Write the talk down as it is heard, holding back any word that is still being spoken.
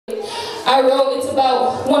I wrote, it's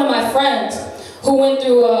about one of my friends who went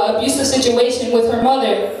through an abusive situation with her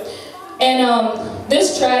mother. And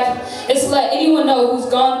this track is to let anyone know who's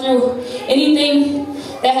gone through anything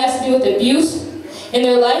that has to do with abuse in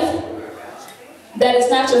their life, that it's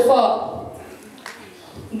not your fault.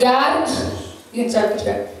 God, you can start the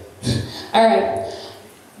track. All right.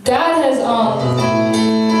 God has,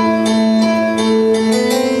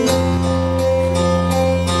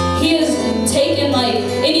 He has taken like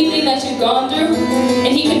anything that you've gone through,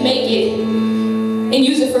 and He can make it and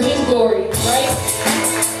use it for His glory, right?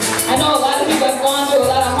 I know a lot of people have gone through a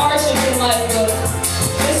lot of hardships in life, but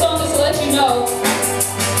this song is to let you know,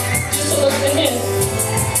 just to look to Him.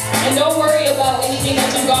 And don't worry about anything that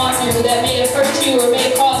you've gone through that may have hurt you or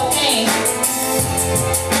may cause pain.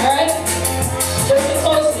 Alright? Listen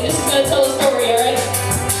closely. This is going to tell a story, alright?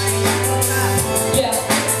 Yeah.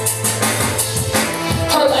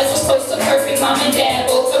 Her life was close to perfect. Mom and dad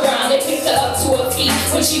both around. They picked her up to her feet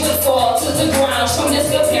when she would fall to the ground. Shown as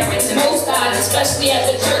good parents in most eyes, especially at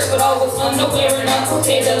the church, but always unaware and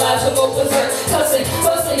unprepared. Their lives would go with her. Cussing,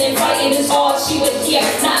 fussing, and fighting is all she would hear.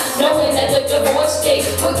 Not knowing that the divorce date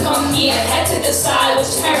would come near. Had to decide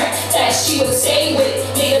which parent that she would stay with.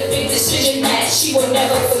 Made a big decision that she would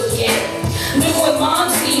never forget. Live with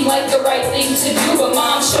Mom seemed like the right thing to do, but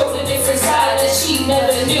Mom showed a different side that she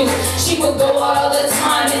never knew. She would go out all the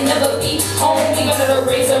time and never be home, leaving her to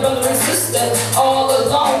raise her brother and sister all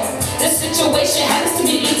alone. This situation happens to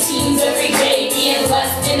many teens every day, being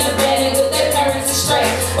left in a bed and with their parents astray.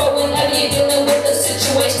 But whenever you're dealing with a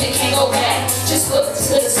situation, it can't go back. Just look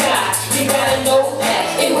to the sky. You gotta know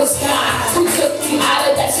that it was God who took you out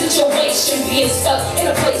of that situation, being stuck in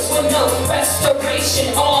a place with no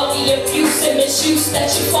restoration. All the abuse and misuse that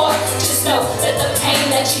you fought, just know that the pain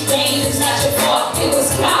that you gained is not your fault. It was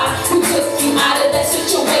God who took you out of that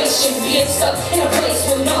situation, being stuck in a place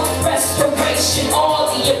with no restoration.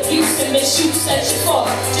 All the abuse and misuse that you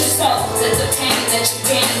fought, just know that the pain that you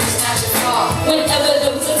gained is not your fault. Whenever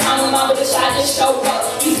there was a time when Mama decided to show up,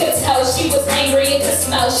 you could tell she was angry and could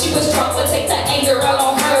smell she was drunk, but take the anger out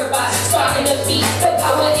on her by starting to beat. The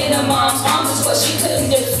power in her mom's arms is what she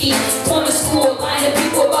couldn't defeat. Going to school, lying to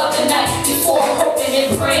people about the night before, hoping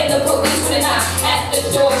and praying the police would not at the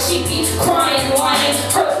door. She'd be crying, lying,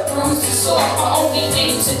 hurt, bruised, and sore. Her only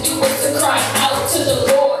thing to do was to cry out to the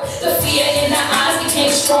Lord. The fear in her eyes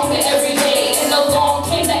became stronger every day, and along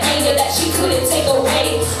came the anger that she couldn't take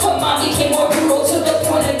away. Her mom became more brutal to the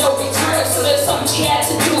point of no return, so there's something she had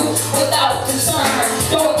to do without concern.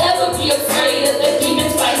 Don't ever be afraid of the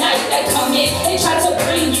demons by night that come in and try to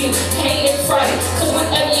bring you pain and fright. Cause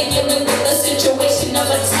whenever you're dealing with a situation of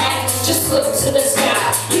attack, just look to the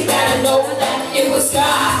sky. You gotta know that it was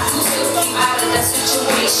God who took you out of that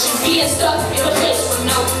situation, being stuck in a place with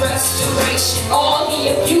no restoration. All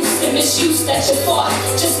the abuse and misuse that you fought,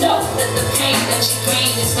 just know that the pain that you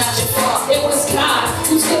gained is not your fault. It was God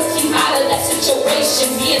who took you out of that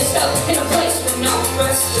situation, being stuck in a place with no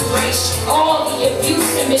restoration. All the abuse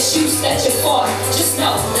and misuse that you fought, just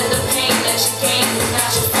know that the pain that you gained is not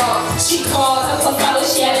your fault. She called up her father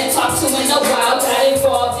she hadn't talked to in a while, got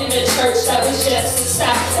involved in the church that was just to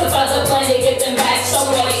stop. The father planned to get them back some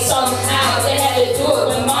way, somehow. They had to do it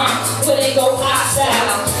when Mom wouldn't go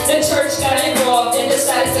hostile. The church got involved and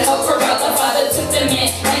decided to help her out. The father took them in,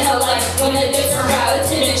 and her life went a different route.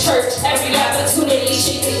 Attending church every opportunity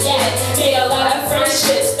she could get. Made a lot of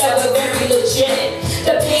friendships that were very legit.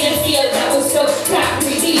 The pain and fear that was so got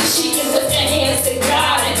relief. She can lift her hands to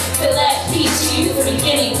God and feel at peace. She knew from the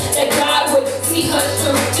beginning that God would see her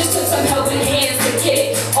through. Just took some helping hands to get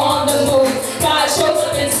it on the move. God shows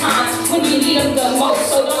up in time when you need Him the most.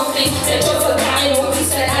 So don't think that you're forgotten or He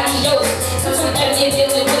said adios. Cause whenever you're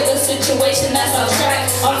dealing with a situation that's off track,